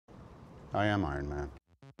I am Iron Man.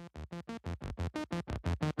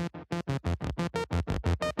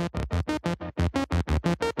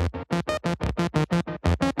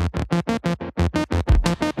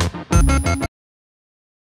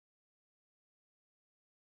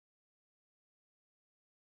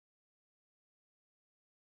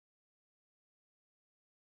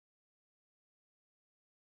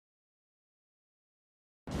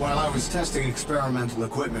 While I was testing experimental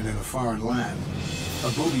equipment in a foreign land, a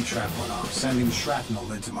booby trap went off, sending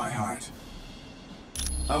shrapnel into my heart.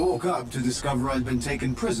 I woke up to discover I'd been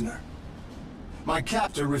taken prisoner. My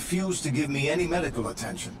captor refused to give me any medical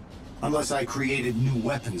attention, unless I created new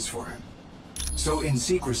weapons for him. So in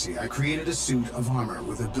secrecy, I created a suit of armor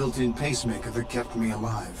with a built-in pacemaker that kept me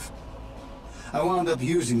alive. I wound up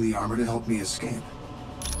using the armor to help me escape.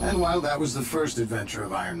 And while that was the first adventure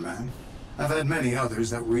of Iron Man, I've had many others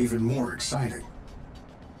that were even more exciting.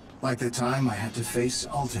 Like the time I had to face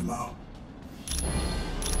Ultimo.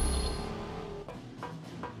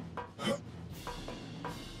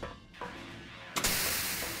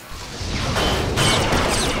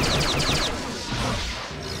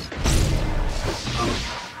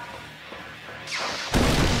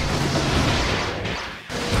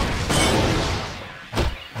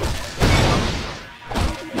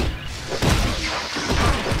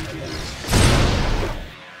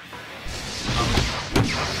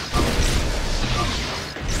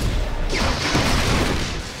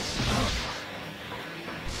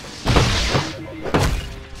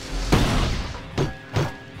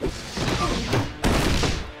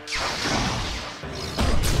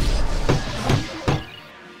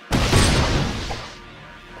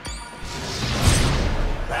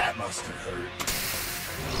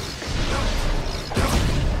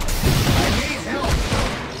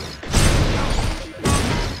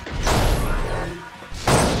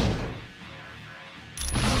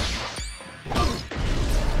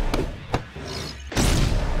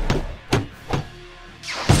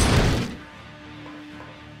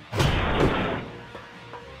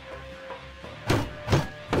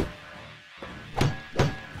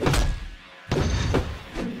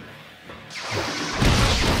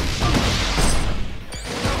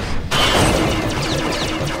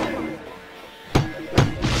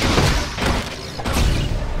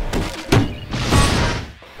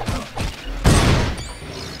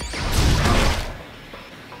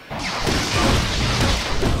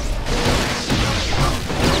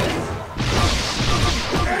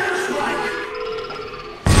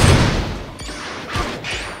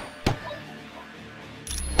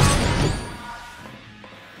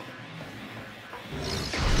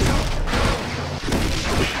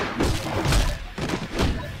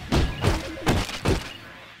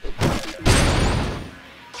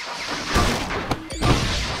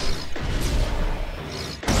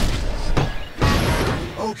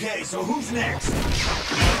 Okay, so who's next?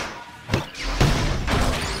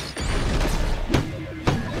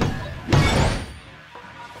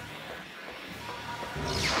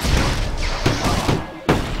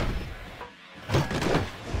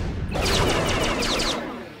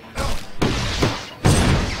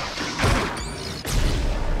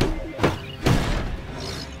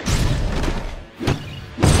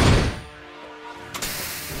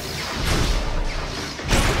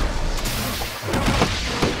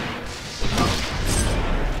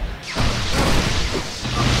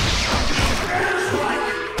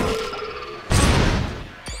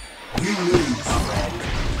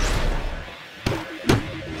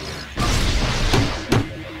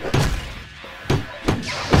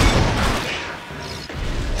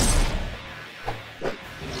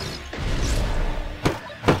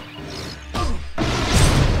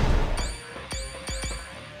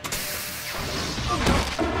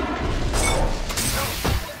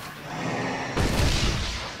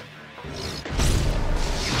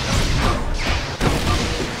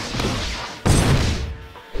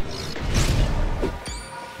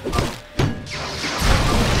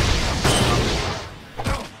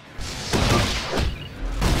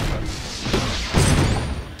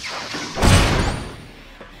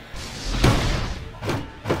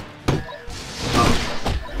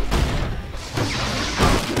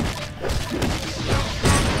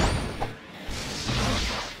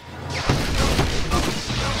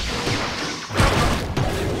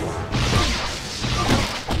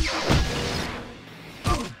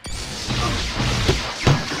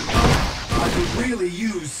 Really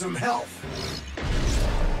use some help.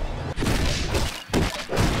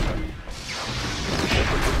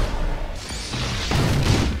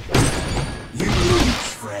 You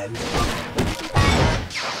lose, friend.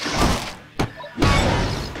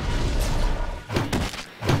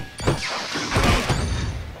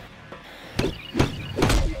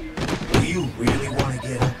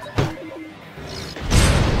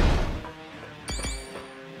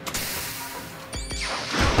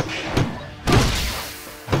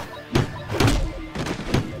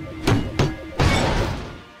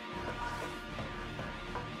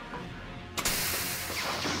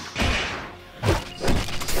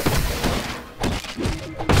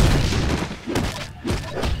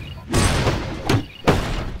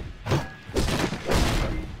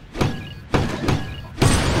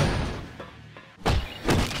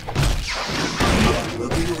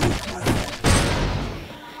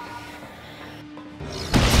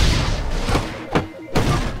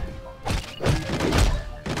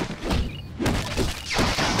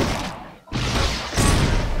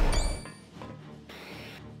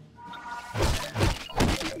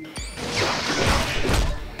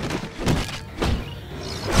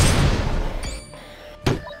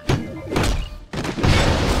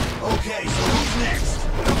 next?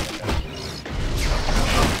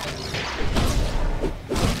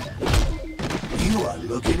 You are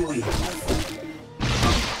looking weak, my friend.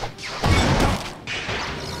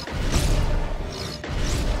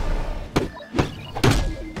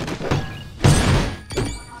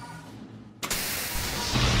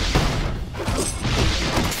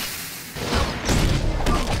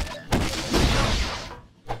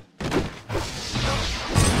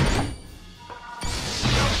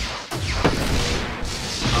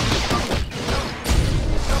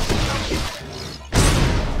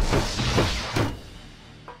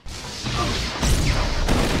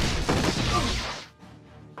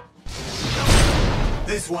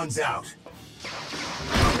 This one's out.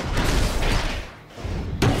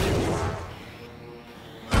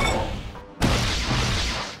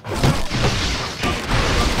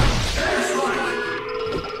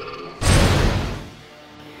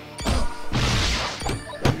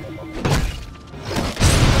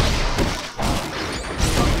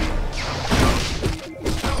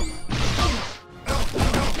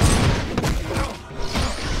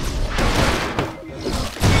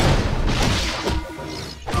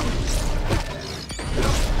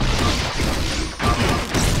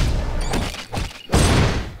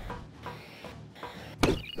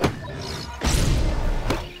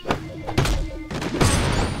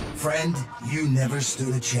 Friend, you never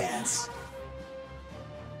stood a chance.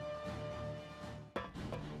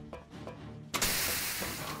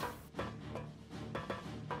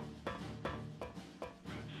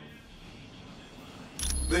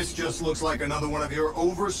 This just looks like another one of your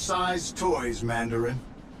oversized toys, Mandarin.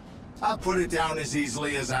 I'll put it down as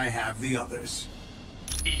easily as I have the others.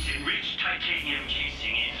 Its enriched titanium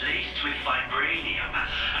casing is laced with vibranium,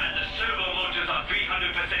 and the servo motors are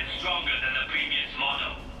 300% stronger than the previous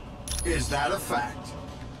model. Is that a fact?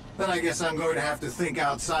 Then I guess I'm going to have to think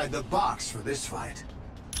outside the box for this fight.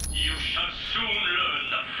 You shall soon learn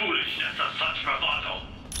the foolishness of such bravado.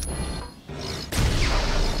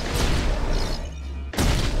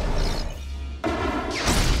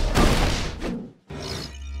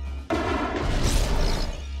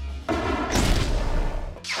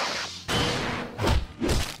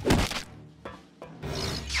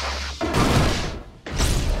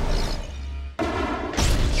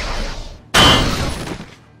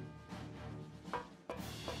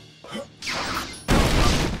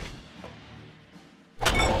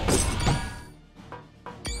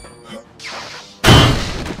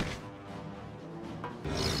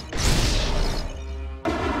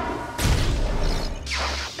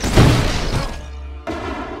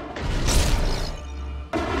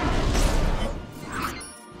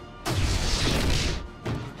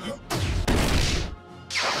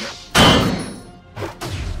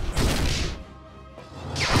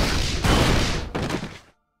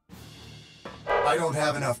 I don't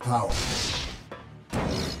have enough power.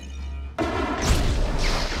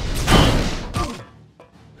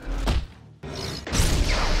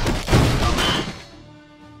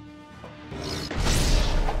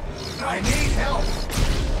 I need help!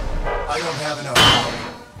 I don't have enough power.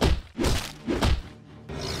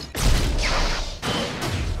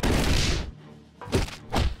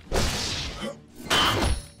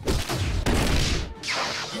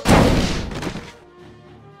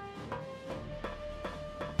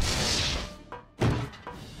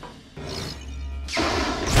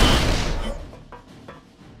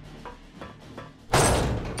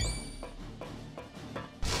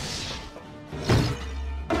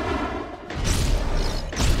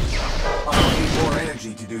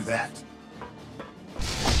 To do that.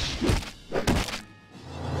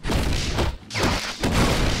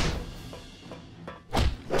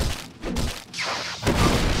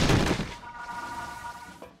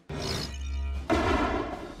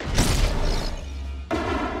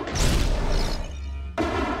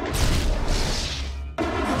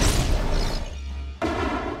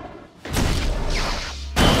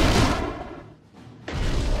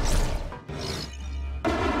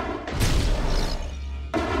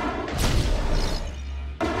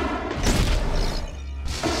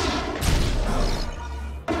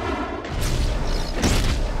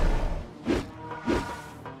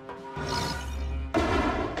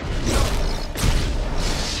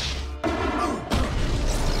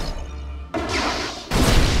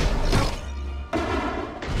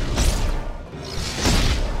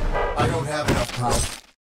 I don't have enough power.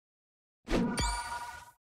 No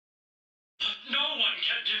one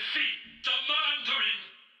can defeat the Mandarin!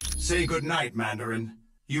 Say goodnight, Mandarin.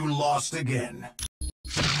 You lost again.